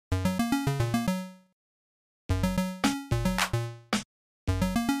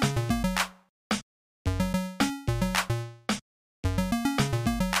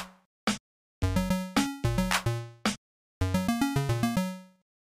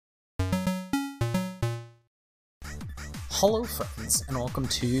Hello friends, and welcome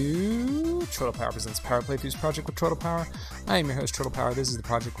to Turtle Power Presents Power Playthroughs Project with Turtle Power. I am your host, Turtle Power. This is the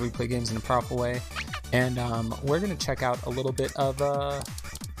project where we play games in a powerful way. And we're going to check out a little bit of...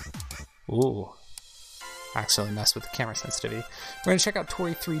 Ooh. Accidentally messed with the camera sensitivity. We're going to check out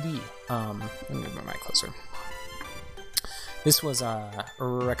Tori 3D. Let me move my mic closer. This was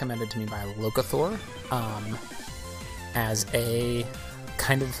recommended to me by Locathor as a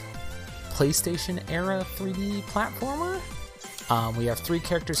kind of PlayStation-era 3D platformer. We have 3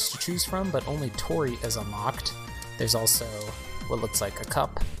 characters to choose from, but only Tori is unlocked. There's also what looks like a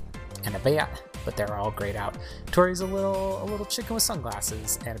cup and a bat, but they're all grayed out. Tori's a little chicken with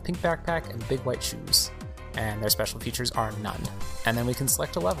sunglasses and a pink backpack and big white shoes, and their special features are none. And then we can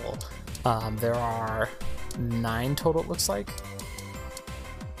select a level. There are 9 total, it looks like.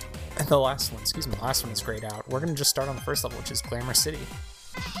 And the last one is grayed out. We're gonna just start on the first level, which is Glamour City.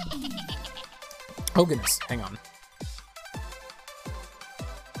 Oh goodness, hang on.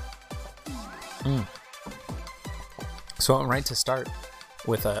 So I went right to start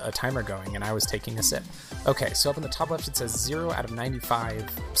with a timer going, and I was taking a sip. Okay, so up in the top left it says 0 out of 95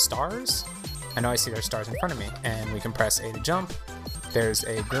 stars. I know I see their stars in front of me, and we can press A to jump. There's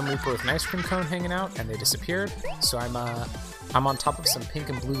a Grim Reaper with an ice cream cone hanging out, and they disappeared. So I'm on top of some pink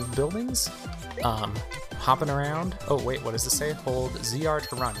and blue buildings, hopping around. Oh wait, what does this say? Hold ZR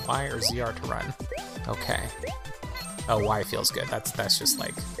to run. Y or ZR to run? Okay. Oh, Y feels good. That's just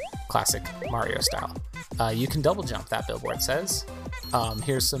like classic Mario style. You can double jump, that billboard says.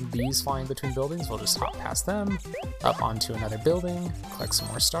 Here's some bees flying between buildings. We'll just hop past them, up onto another building, collect some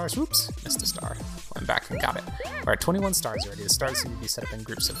more stars. Whoops, missed a star. Went back and got it. All right, 21 stars already. The stars seem to be set up in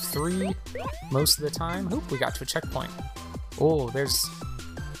groups of 3 most of the time. Oop, we got to a checkpoint. Oh, there's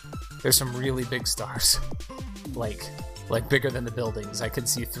some really big stars. Like bigger than the buildings. I could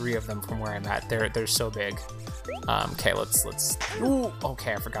see 3 of them from where I'm at. They're so big. Okay, let's. Ooh,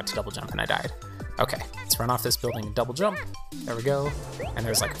 okay, I forgot to double jump and I died. Okay, let's run off this building and double jump. There we go. And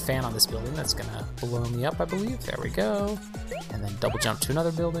there's like a fan on this building that's gonna blow me up, I believe. There we go. And then double jump to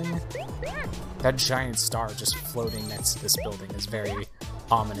another building. That giant star just floating next to this building is very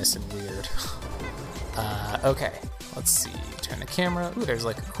ominous and weird. Okay, let's see. Turn the camera. Ooh, there's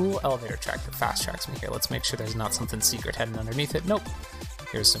like a cool elevator track that fast tracks me here. Let's make sure there's not something secret hidden underneath it. Nope.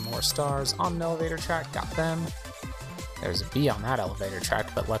 Here's some more stars on an elevator track. Got them. There's a bee on that elevator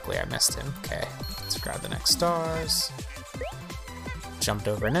track, but luckily I missed him. Okay, let's grab the next stars. Jumped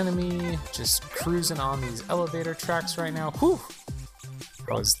over an enemy. Just cruising on these elevator tracks right now. Whew!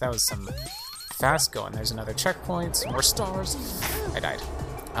 That was some fast going. There's another checkpoint. Some more stars. I died.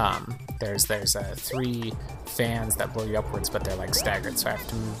 There's 3 fans that blow you upwards, but they're like staggered, so I have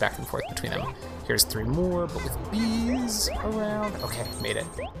to move back and forth between them. Here's 3 more, but with bees around. Okay, made it.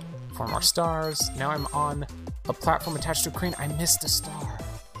 4 more stars. Now I'm on a platform attached to a crane. I missed a star.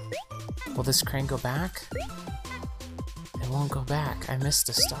 Will this crane go back? It won't go back. I missed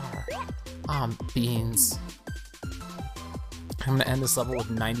a star. Beans. I'm gonna end this level with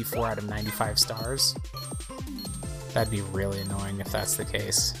 94 out of 95 stars. That'd be really annoying if that's the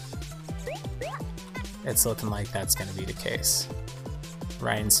case. It's looking like that's gonna be the case.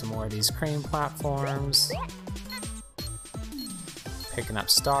 Riding some more of these crane platforms. Picking up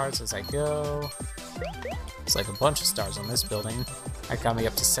stars as I go. It's like a bunch of stars on this building. That got me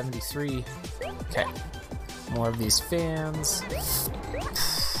up to 73. Okay. More of these fans.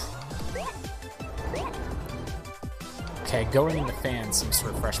 Okay, going into fans seems to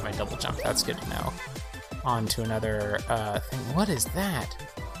refresh my double jump. That's good to know. On to another thing. What is that?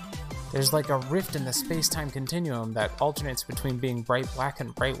 There's like a rift in the space-time continuum that alternates between being bright black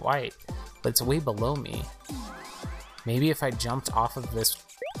and bright white, but it's way below me. Maybe if I jumped off of this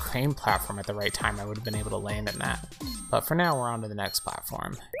crane platform at the right time, I would have been able to land in that. But for now, we're on to the next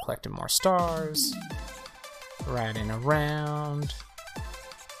platform. Collecting more stars. Riding around.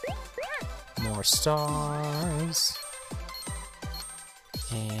 More stars.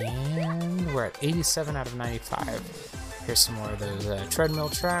 And we're at 87 out of 95. Here's some more of those treadmill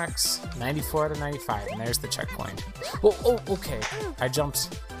tracks. 94 out of 95, and there's the checkpoint. Oh, okay. I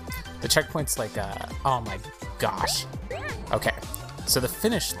jumped. The checkpoint's like, oh my gosh. Okay, so the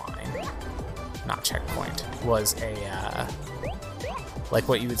finish line, not checkpoint, was like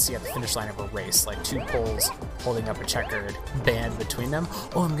what you would see at the finish line of a race, like 2 poles holding up a checkered band between them.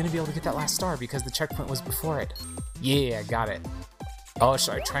 Oh, I'm gonna be able to get that last star because the checkpoint was before it. Yeah, got it. Oh,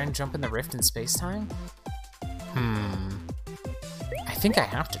 should I try and jump in the rift in space-time? I think I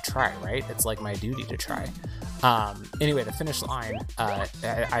have to try, right? It's like my duty to try. Anyway, the finish line,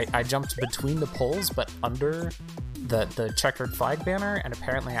 I jumped between the poles, but under the checkered flag banner, and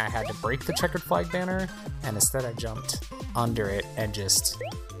apparently I had to break the checkered flag banner, and instead I jumped under it and just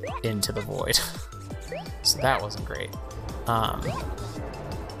into the void. So that wasn't great.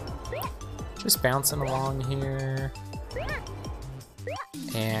 Just bouncing along here.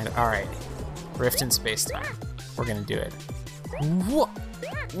 And alright, Rift in Space-Time. We're gonna do it. Whoa!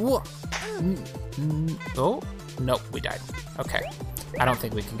 Whoa! Oh, nope, we died. Okay. I don't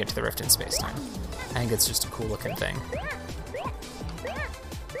think we can get to the Rift in Space-Time. I think it's just a cool looking thing.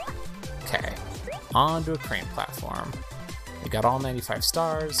 Okay, onto a crane platform. We got all 95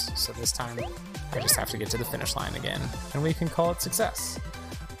 stars, so this time I just have to get to the finish line again, and we can call it success.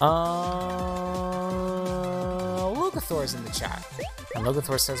 Logathor's in the chat, and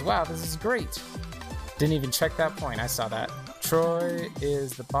Logathor says, wow, this is great. Didn't even check that point, I saw that. Troy,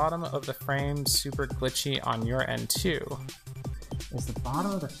 is the bottom of the frame super glitchy on your end too? Is the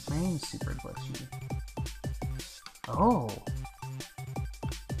bottom of the frame super glitchy? Oh.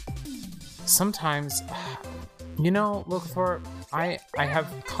 Sometimes, you know, Locathor, I have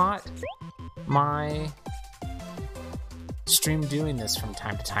caught my stream doing this from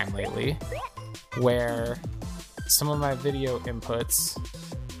time to time lately, where some of my video inputs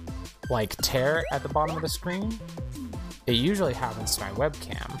like tear at the bottom of the screen. It usually happens to my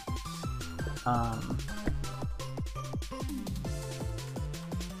webcam. I'm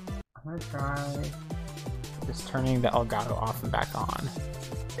gonna try just turning the Elgato off and back on.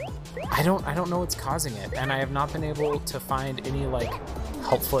 I don't know what's causing it, and I have not been able to find any like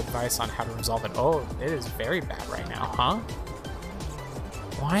helpful advice on how to resolve it. Oh, it is very bad right now, huh?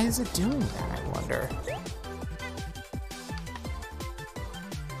 Why is it doing that, I wonder?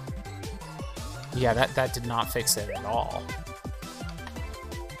 Yeah, that did not fix it at all.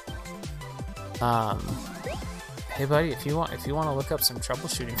 Hey buddy, if you want to look up some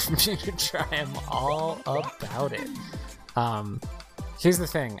troubleshooting for me to try, I'm all about it. Here's the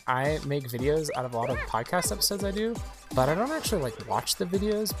thing, I make videos out of a lot of podcast episodes I do, but I don't actually like watch the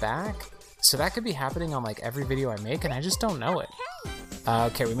videos back, so that could be happening on like every video I make, and I just don't know it.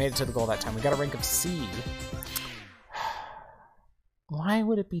 Okay, we made it to the goal that time. We got a rank of C. Why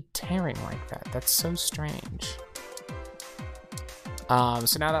would it be tearing like that? That's so strange.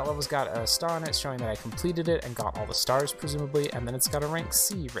 So now that level's got a star on it, showing that I completed it and got all the stars, presumably, and then it's got a rank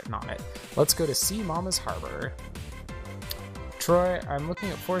C written on it. Let's go to Sea Mama's Harbor. Troy, I'm looking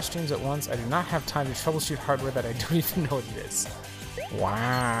at 4 streams at once. I do not have time to troubleshoot hardware that I don't even know what it is.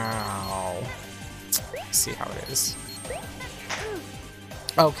 Wow. Let's see how it is.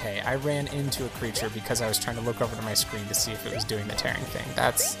 Okay, I ran into a creature because I was trying to look over to my screen to see if it was doing the tearing thing.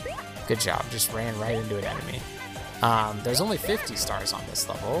 That's good job. Just ran right into an enemy. There's only 50 stars on this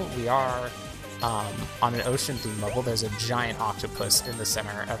level. We are on an ocean theme level. There's a giant octopus in the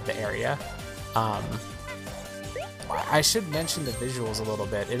center of the area. I should mention the visuals a little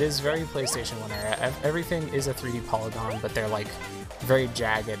bit. It is very PlayStation 1 era. Everything is a 3D polygon, but they're like very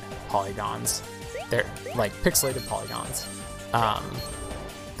jagged polygons. They're like pixelated polygons.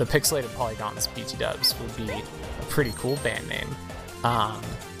 The Pixelated Polygons BT Dubs would be a pretty cool band name.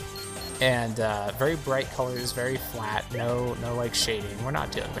 And very bright colors, very flat, no like shading. We're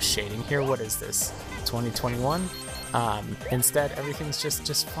not dealing with shading here. What is this? 2021? Instead, everything's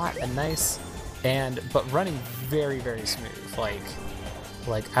just flat and nice, but running very, very smooth.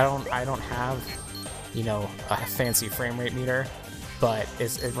 Like I don't have, you know, a fancy frame rate meter, but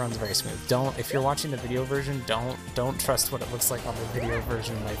it runs very smooth. If you're watching the video version, don't trust what it looks like on the video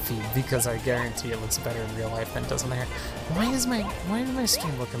version of my feed, because I guarantee it looks better in real life than it does on there. Why is my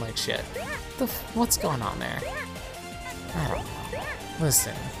stream looking like shit? What's going on there? I don't know.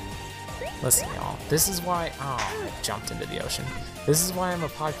 Listen, y'all. This is why I jumped into the ocean. This is why I'm a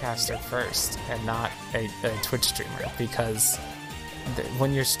podcaster first and not a Twitch streamer, because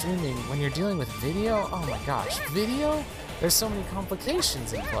when you're streaming, when you're dealing with video, oh my gosh, video. There's so many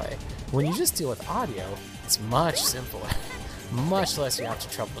complications in play. When you just deal with audio, it's much simpler. Much less you have to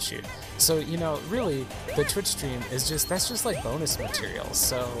troubleshoot. So, you know, really, the Twitch stream is that's just like bonus material.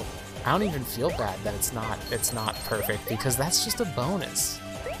 So I don't even feel bad that it's not perfect, because that's just a bonus.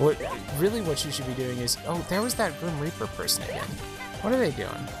 What you should be doing is, oh, there was that Grim Reaper person again. What are they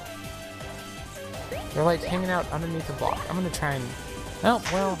doing? They're like hanging out underneath the block. I'm gonna try and, oh,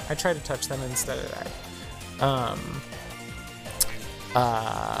 well, I tried to touch them instead of that.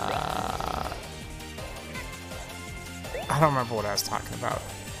 I don't remember what I was talking about.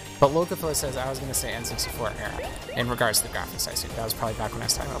 But Locathor says I was going to say N64 era in regards to the graphics, I assume. That was probably back when I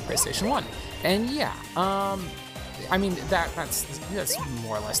was talking about PlayStation 1. And yeah, I mean, that's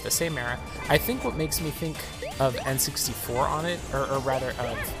more or less the same era. I think what makes me think of N64 on it, or rather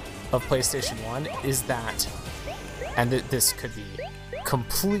of PlayStation 1, is that and this could be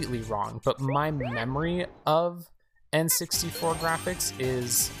completely wrong, but my memory of N64 graphics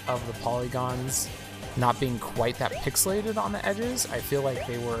is of the polygons not being quite that pixelated on the edges. I feel like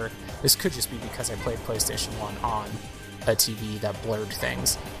they were, this could just be because I played PlayStation 1 on a TV that blurred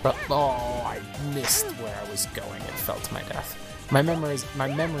things, but oh, I missed where I was going. It fell to my death. My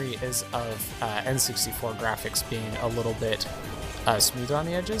memory is of N64 graphics being a little bit smoother on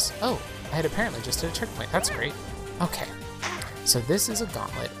the edges. Oh, I had apparently just hit a checkpoint. That's great. Okay, so this is a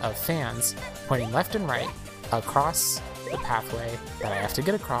gauntlet of fans pointing left and right across the pathway that I have to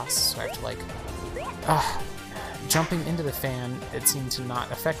get across. So I have to like, jumping into the fan, it seemed to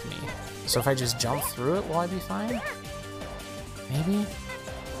not affect me. So if I just jump through it, will I be fine? Maybe?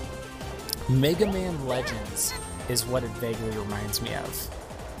 Mega Man Legends is what it vaguely reminds me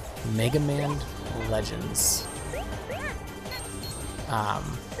of. Mega Man Legends.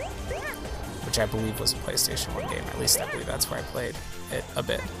 Which I believe was a PlayStation 1 game. At least I believe that's where I played it a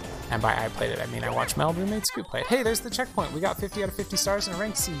bit. And by I played it, I mean I watched my old roommate Scoop play it. Hey, there's the checkpoint. We got 50 out of 50 stars in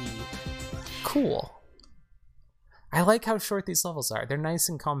rank C. Cool. I like how short these levels are. They're nice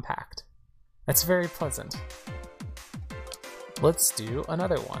and compact. That's very pleasant. Let's do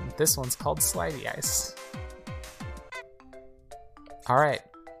another one. This one's called Slidey Ice. Alright.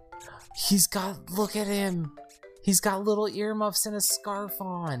 Look at him! He's got little earmuffs and a scarf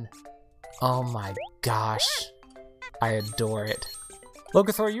on. Oh my gosh. I adore it.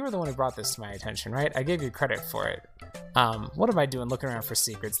 Locathor, you were the one who brought this to my attention, right? I gave you credit for it. What am I doing looking around for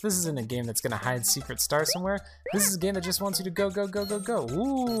secrets? This isn't a game that's gonna hide secret stars somewhere. This is a game that just wants you to go, go, go, go, go.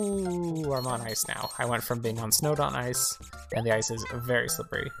 Ooh, I'm on ice now. I went from being on snow to on ice, and the ice is very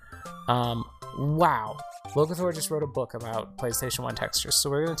slippery. Wow. Locathor just wrote a book about PlayStation 1 textures, so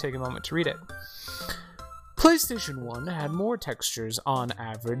we're gonna take a moment to read it. PlayStation 1 had more textures on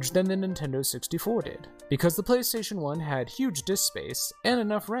average than the Nintendo 64 did, because the PlayStation 1 had huge disk space and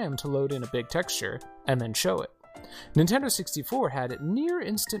enough RAM to load in a big texture and then show it. Nintendo 64 had near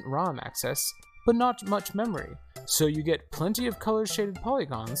instant ROM access, but not much memory, so you get plenty of color-shaded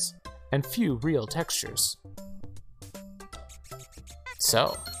polygons and few real textures.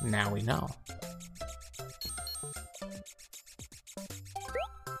 So, now we know.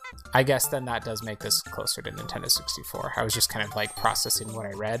 I guess then that does make this closer to Nintendo 64. I was just kind of like processing what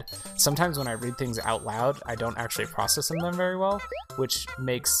I read. Sometimes when I read things out loud, I don't actually process them very well, which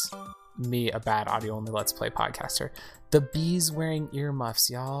makes me a bad audio-only Let's Play podcaster. The bee's wearing earmuffs,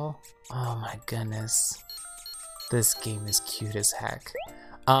 y'all. Oh my goodness. This game is cute as heck.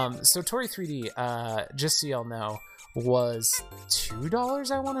 So Tori 3D, just so y'all know, was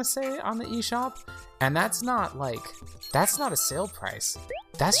 $2, I want to say, on the eShop. And that's not a sale price.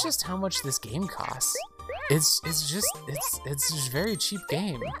 That's just how much this game costs. It's just a very cheap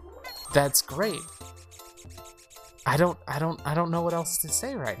game. That's great. I don't know what else to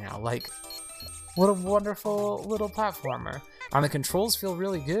say right now. Like, what a wonderful little platformer. The controls feel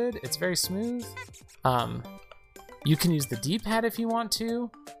really good. It's very smooth. You can use the D-pad if you want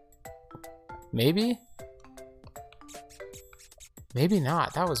to. Maybe. Maybe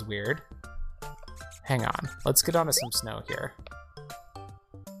not. That was weird. Hang on. Let's get onto some snow here.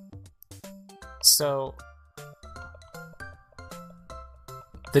 So,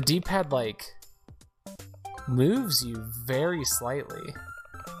 the D-pad, like, moves you very slightly.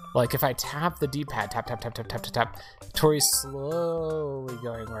 Like, if I tap the D-pad, tap, tap, tap, tap, tap, tap, tap, Tori's slowly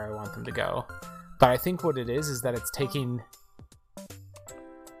going where I want them to go. But I think what it is that it's taking...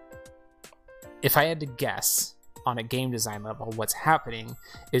 If I had to guess on a game design level, what's happening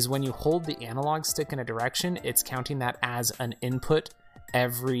is when you hold the analog stick in a direction, it's counting that as an input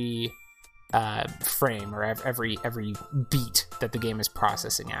every frame or every beat that the game is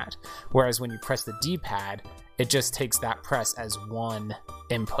processing at. Whereas when you press the D-pad, it just takes that press as one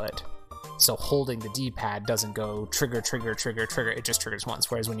input. So holding the D-pad doesn't go trigger, trigger, trigger, trigger. It just triggers once.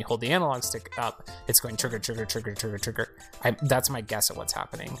 Whereas when you hold the analog stick up, it's going trigger, trigger, trigger, trigger, trigger. That's my guess at what's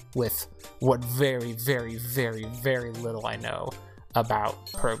happening with what very, very, very, very little I know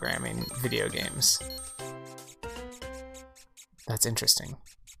about programming video games. That's interesting.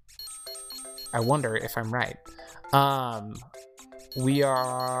 I wonder if I'm right. We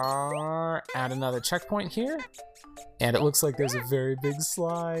are at another checkpoint here. And it looks like there's a very big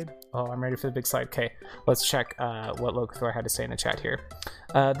slide. Oh, I'm ready for the big slide. Okay, let's check what Locathor had to say in the chat here.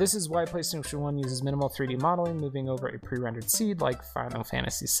 This is why PlayStation 1 uses minimal 3D modeling, moving over a pre-rendered seed like Final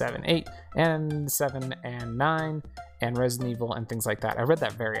Fantasy 7, 8, and 7 and 9, and Resident Evil, and things like that. I read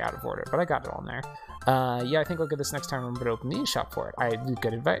that very out of order, but I got it all in there. Yeah, I think I'll get this next time. Remember to open the eShop for it. I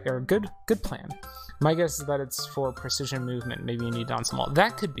good advice or good plan. My guess is that it's for precision movement. Maybe you need it on some wall.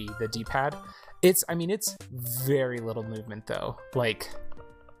 That could be the D-pad. I mean, it's very little movement though. Like,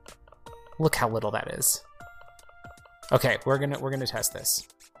 look how little that is. Okay, we're gonna test this.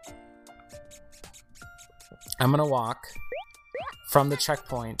 I'm gonna walk from the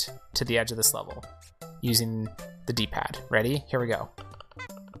checkpoint to the edge of this level using the D-pad. Ready? Here we go.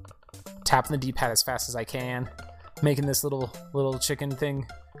 Tapping the D-pad as fast as I can, making this little chicken thing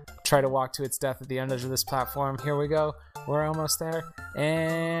try to walk to its death at the end of this platform. Here we go. We're almost there.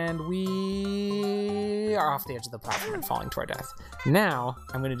 And we are off the edge of the platform and falling to our death. Now,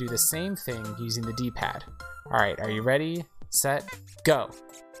 I'm going to do the same thing using the D-pad. All right, are you ready? Set, go.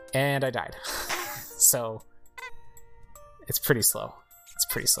 And I died. So, it's pretty slow. It's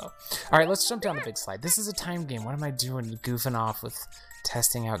pretty slow. All right, let's jump down the big slide. This is a time game. What am I doing? Goofing off with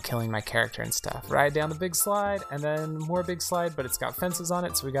testing out killing my character and stuff. Ride down the big slide, and then more big slide, but it's got fences on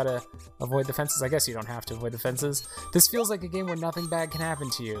it, so we gotta avoid the fences. I guess you don't have to avoid the fences. This feels like a game where nothing bad can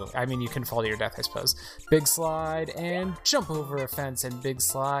happen to you. I mean, you can fall to your death, I suppose. Big slide, and jump over a fence, and big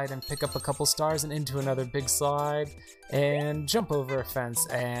slide, and pick up a couple stars, and into another big slide, and jump over a fence,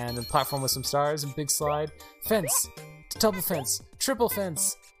 and a platform with some stars, and big slide, fence, double fence, triple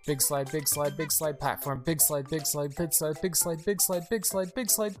fence, big slide, big slide, big slide, platform, big slide, big slide, big slide, big slide, big slide, big slide, big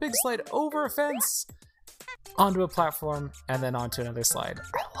slide, big slide, over a fence, onto a platform, and then onto another slide.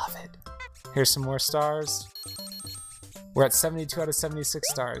 I love it. Here's some more stars. We're at 72 out of 76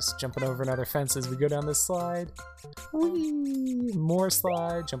 stars. Jumping over another fence as we go down this slide. Whee! More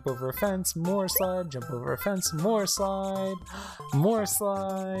slide, jump over a fence, more slide, jump over a fence, more slide, more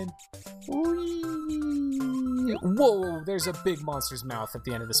slide. Whee! Whoa, there's a big monster's mouth at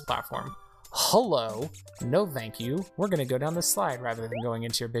the end of this platform. Hello, no thank you. We're gonna go down this slide rather than going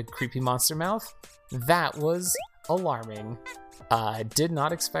into your big creepy monster mouth. That was alarming. Did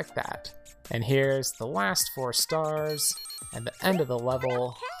not expect that. And here's the last 4 stars and the end of the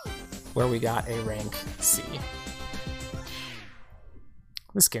level where we got a rank C.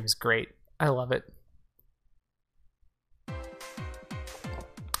 This game is great. I love it.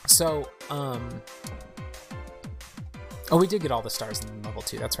 So, oh, we did get all the stars in level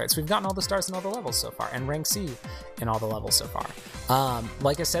 2, that's right. So we've gotten all the stars in all the levels so far, and rank C in all the levels so far.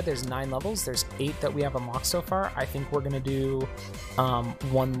 Like I said, there's 9 levels. There's 8 that we have unlocked so far. I think we're gonna do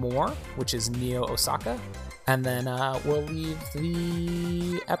 1 more, which is Neo Osaka, and then we'll leave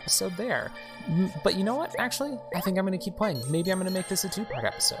the episode there. But you know what? Actually, I think I'm gonna keep playing. Maybe I'm gonna make this a 2-part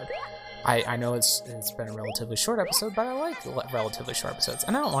episode. I know it's been a relatively short episode, but I like relatively short episodes,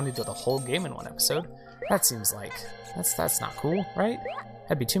 and I don't want to do the whole game in one episode. That seems like that's not cool, right?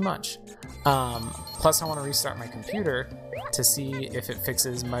 That'd be too much. Plus, I want to restart my computer to see if it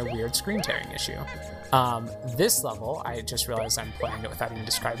fixes my weird screen tearing issue. This level, I just realized I'm playing it without even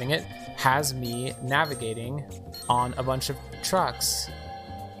describing it, has me navigating on a bunch of trucks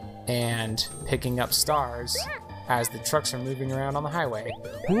and picking up stars as the trucks are moving around on the highway.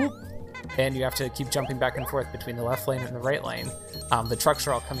 Whoop. And you have to keep jumping back and forth between the left lane and the right lane. The trucks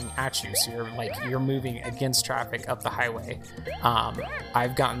are all coming at you, so you're moving against traffic up the highway.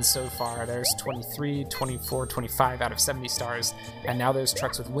 I've gotten so far, there's 23, 24, 25 out of 70 stars, and now there's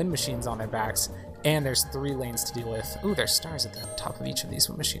trucks with wind machines on their backs, and there's 3 lanes to deal with. Ooh, there's stars at the top of each of these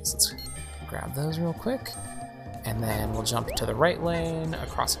wind machines. Let's grab those real quick. And then we'll jump to the right lane,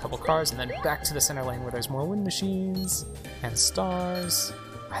 across a couple cars, and then back to the center lane where there's more wind machines and stars.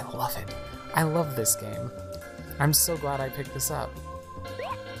 I love it. I love this game. I'm so glad I picked this up.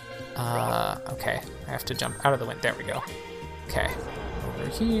 Okay, I have to jump out of the wind. There we go. Okay, over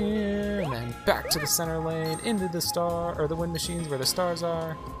here, and then back to the center lane, into the star, or the wind machines where the stars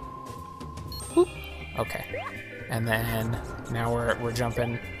are. Whoop. Okay, and then now we're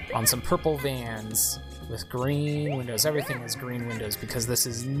jumping on some purple vans with green windows. Everything is green windows because this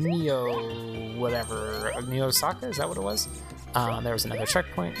is Neo whatever. Neo Osaka, is that what it was? There was another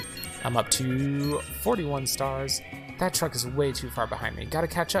checkpoint. I'm up to 41 stars. That truck is way too far behind me. Gotta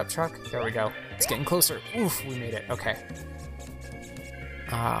catch up, truck. There we go. It's getting closer. Oof, we made it. Okay.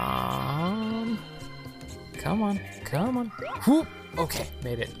 Come on, come on. Whoop. Okay,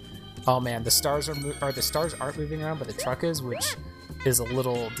 made it. Oh man, the stars aren't moving around, but the truck is, which is a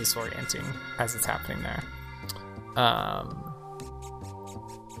little disorienting as it's happening there.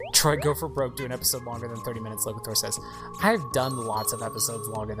 Troy, go for broke, do an episode longer than 30 minutes, Locathor says. I've done lots of episodes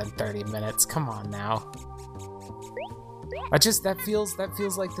longer than 30 minutes. Come on now. That feels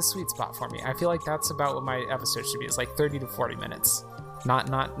like the sweet spot for me. I feel like that's about what my episode should be. It's like 30 to 40 minutes.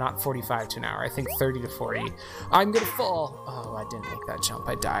 Not 45 to an hour. I think 30 to 40. I'm gonna fall. Oh, I didn't make that jump.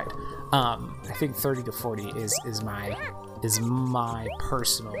 I died. I think 30 to 40 is my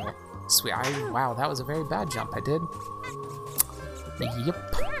personal sweet. Wow, that was a very bad jump I did.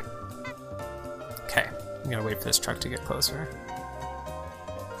 Yep. We gotta wait for this truck to get closer.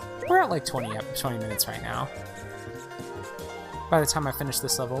 We're at like 20 minutes right now. By the time I finish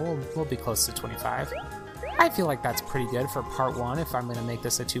this level, we'll be close to 25. I feel like that's pretty good for part 1 if I'm gonna make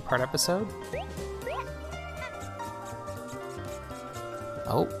this a 2-part episode.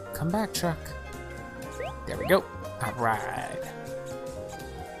 Oh, come back, truck. There we go. All right.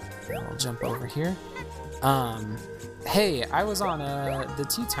 And we'll jump over here. Hey, I was on the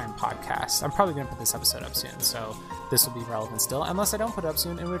Tea Time podcast. I'm probably going to put this episode up soon, so this will be relevant still. Unless I don't put it up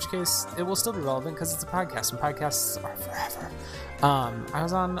soon, in which case it will still be relevant because it's a podcast, and podcasts are forever. I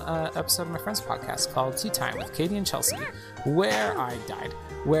was on an episode of my friend's podcast called Tea Time with Katie and Chelsea, where I died.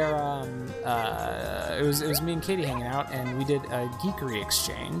 Where it was me and Katie hanging out, and we did a geekery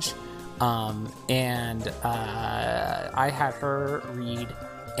exchange. And I had her read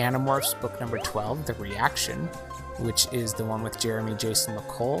Animorphs book number 12, The Reaction, which is the one with Jeremy Jason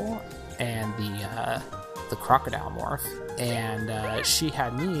McCole and the crocodile morph. And she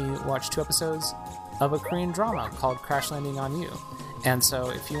had me watch 2 episodes of a Korean drama called Crash Landing on You. And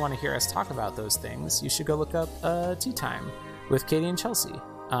so if you want to hear us talk about those things, you should go look up Tea Time with Katie and Chelsea.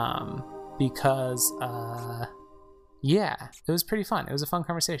 Because yeah, it was pretty fun. It was a fun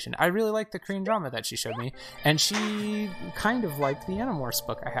conversation. I really liked the Korean drama that she showed me, and she kind of liked the Animorphs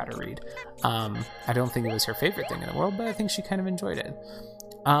book I had her read. I don't think it was her favorite thing in the world, but I think she kind of enjoyed it.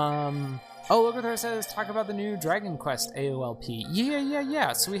 Oh, look what there says, talk about the new Dragon Quest AOLP.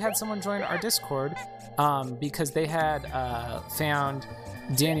 Yeah. So we had someone join our Discord because they had found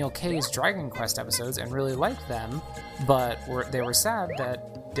Daniel K's Dragon Quest episodes and really liked them, but they were sad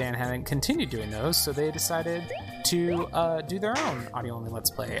that Dan hadn't continued doing those, so they decided to do their own audio-only Let's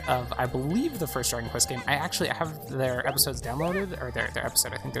Play of, I believe, the first Dragon Quest game. I have their episodes downloaded, or their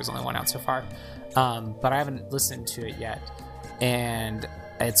episode. I think there's only one out so far, but I haven't listened to it yet. And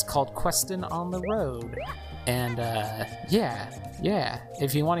it's called Questin' on the Road. And yeah,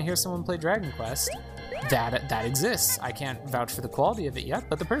 if you want to hear someone play Dragon Quest, that exists. I can't vouch for the quality of it yet,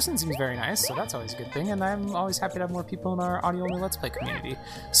 but the person seems very nice, so that's always a good thing, and I'm always happy to have more people in our audio-only Let's Play community.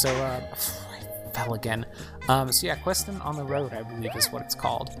 So, I fell again. So yeah, Questin' on the Road, I believe is what it's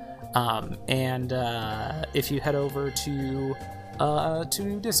called. And if you head over to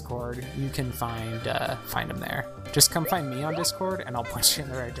Discord, you can find them there. Just come find me on Discord, and I'll point you in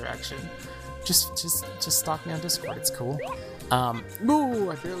the right direction. Just stalk me on Discord, it's cool.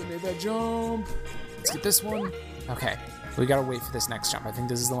 Ooh, I barely made that jump. Let's get this one. Okay, we gotta wait for this next jump. I think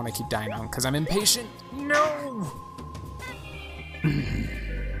this is the one I keep dying on because I'm impatient. No!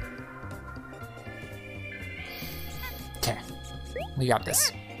 Okay, we got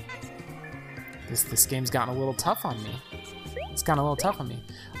this. This game's gotten a little tough on me. It's gotten a little tough on me.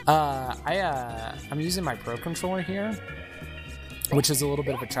 I'm using my Pro Controller here, which is a little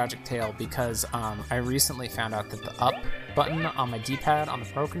bit of a tragic tale because I recently found out that the up button on my D-pad on the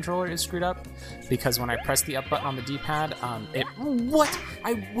Pro Controller is screwed up, because when I press the up button on the D-pad, I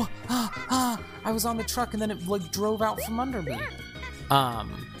was on the truck and then it like drove out from under me.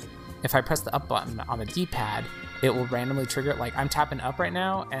 If I press the up button on the D-pad, it will randomly trigger, like I'm tapping up right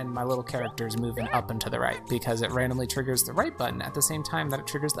now and my little character is moving up and to the right because it randomly triggers the right button at the same time that it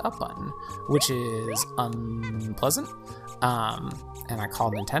triggers the up button, which is unpleasant. And I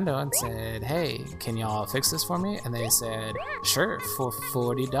called Nintendo and said, hey, can y'all fix this for me? And they said, sure, for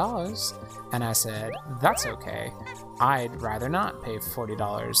 $40. And I said, that's okay. I'd rather not pay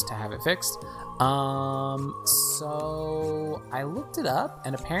 $40 to have it fixed. So I looked it up,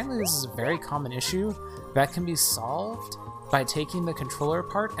 and apparently this is a very common issue that can be solved by taking the controller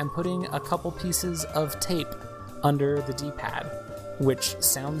apart and putting a couple pieces of tape under the D-pad, which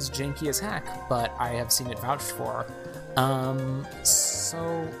sounds janky as heck, but I have seen it vouched for.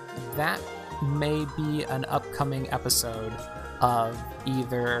 So that may be an upcoming episode of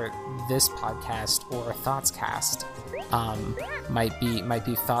either this podcast or Thoughtscast. Might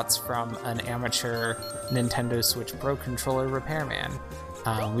be thoughts from an amateur Nintendo Switch Pro Controller repairman.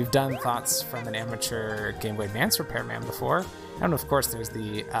 We've done thoughts from an amateur Game Boy Advance repairman before, and of course there's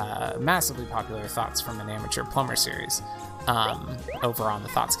the massively popular thoughts from an amateur plumber series over on the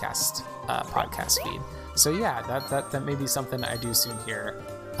Thoughtscast podcast feed. So yeah, that may be something I do soon here,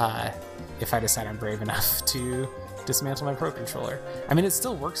 if I decide I'm brave enough to dismantle my Pro Controller. I mean, it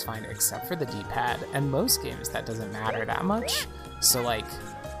still works fine except for the D-pad, and most games that doesn't matter that much, so like,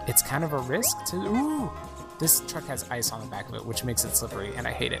 it's kind of a risk to... Ooh! This truck has ice on the back of it, which makes it slippery, and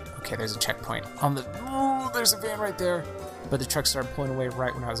I hate it. Okay, there's a checkpoint on the... Ooh, there's a van right there! But the truck started pulling away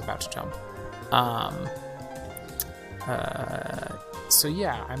right when I was about to jump. So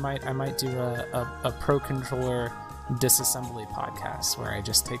yeah, I might do a Pro Controller disassembly podcast where I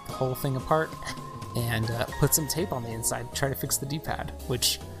just take the whole thing apart and put some tape on the inside to try to fix the D-pad,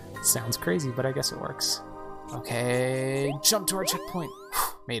 which sounds crazy, but I guess it works. Okay, jump to our checkpoint.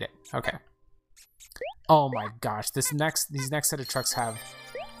 Made it. Okay. Oh my gosh, these next set of trucks have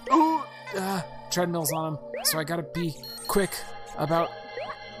treadmills on them, so I gotta be quick about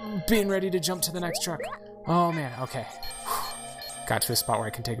being ready to jump to the next truck. Oh man, okay. Got to a spot where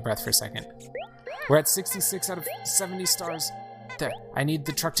I can take a breath for a second. We're at 66 out of 70 stars. There, I need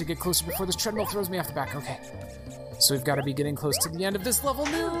the truck to get closer before this treadmill throws me off the back. Okay, so we've got to be getting close to the end of this level.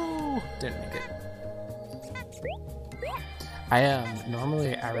 No, didn't make it.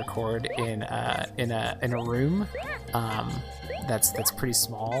 Normally I record in a room that's pretty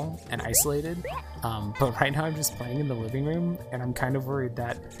small and isolated, but right now I'm just playing in the living room, and I'm kind of worried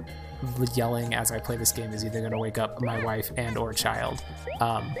that yelling as I play this game is either going to wake up my wife and or child,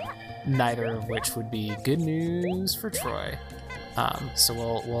 neither of which would be good news for Troy. So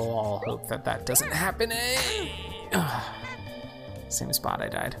we'll all hope that doesn't happen. Same spot I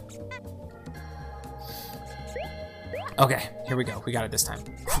died. Okay, here we go. We got it this time.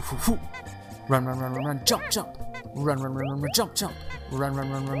 Run, run, run, run, run, jump, jump. Run, run, run, run, run, jump, jump. Run, run,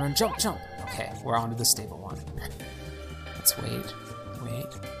 run, run, run, jump, jump. Okay, we're on to the stable one. Let's wait.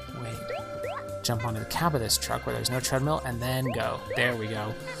 Jump onto the cab of this truck where there's no treadmill, and then go. There we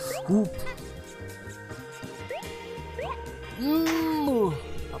go. Whoop.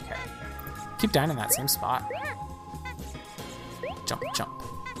 Okay. Keep dying in that same spot. Jump, jump.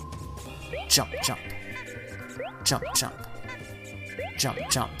 Jump, jump. Jump, jump. Jump,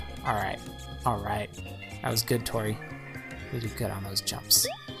 jump. Alright. That was good, Tori. You did good on those jumps.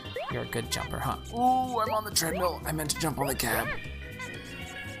 You're a good jumper, huh? Ooh, I'm on the treadmill. I meant to jump on the cab.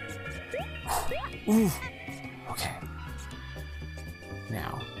 Ooh. Okay.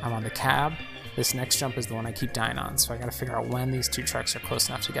 Now, I'm on the cab. This next jump is the one I keep dying on, so I gotta figure out when these two trucks are close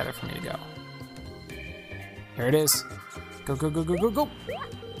enough together for me to go. Here it is. Go, go, go, go, go, go!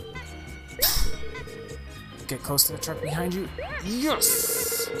 Get close to the truck behind you.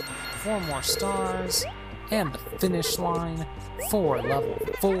 Yes! 4 more stars. And the finish line for level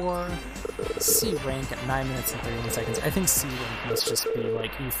 4. C rank at 9 minutes and 31 seconds. I think C rank must just be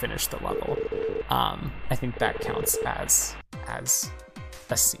like you finished the level. I think that counts as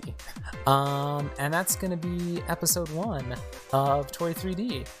a C. And that's gonna be episode 1 of Toy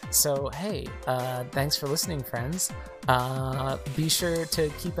 3D. So hey, thanks for listening, friends. Be sure to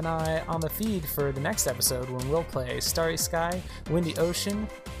keep an eye on the feed for the next episode when we'll play Starry Sky, Windy Ocean,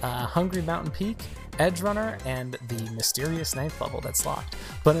 Hungry Mountain Peak, Edge Runner, and the mysterious 9th level that's locked.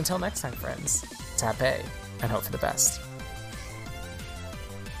 But until next time, friends, tap A and hope for the best.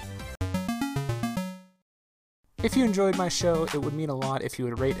 If you enjoyed my show, it would mean a lot if you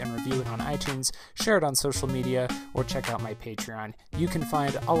would rate and review it on iTunes, share it on social media, or check out my Patreon. You can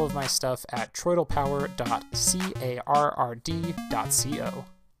find all of my stuff at troidalpower.carrd.co.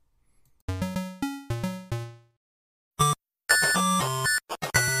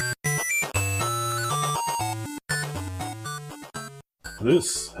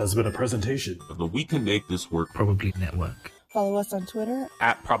 This has been a presentation of the We Can Make This Work Probably Network. Follow us on Twitter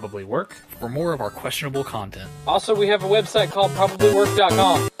at ProbablyWork for more of our questionable content. Also, we have a website called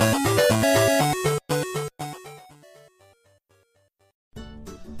probablywork.com.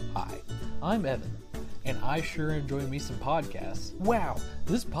 Hi, I'm Evan, and I sure enjoy me some podcasts. Wow,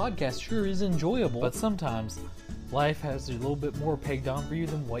 this podcast sure is enjoyable, but sometimes life has a little bit more pegged on for you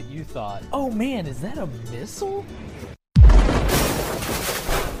than what you thought. Oh man, is that a missile?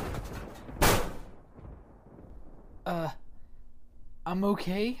 I'm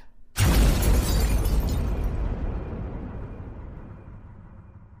okay.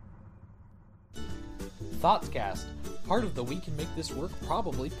 Thoughtscast, part of the We Can Make This Work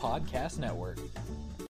Probably podcast network.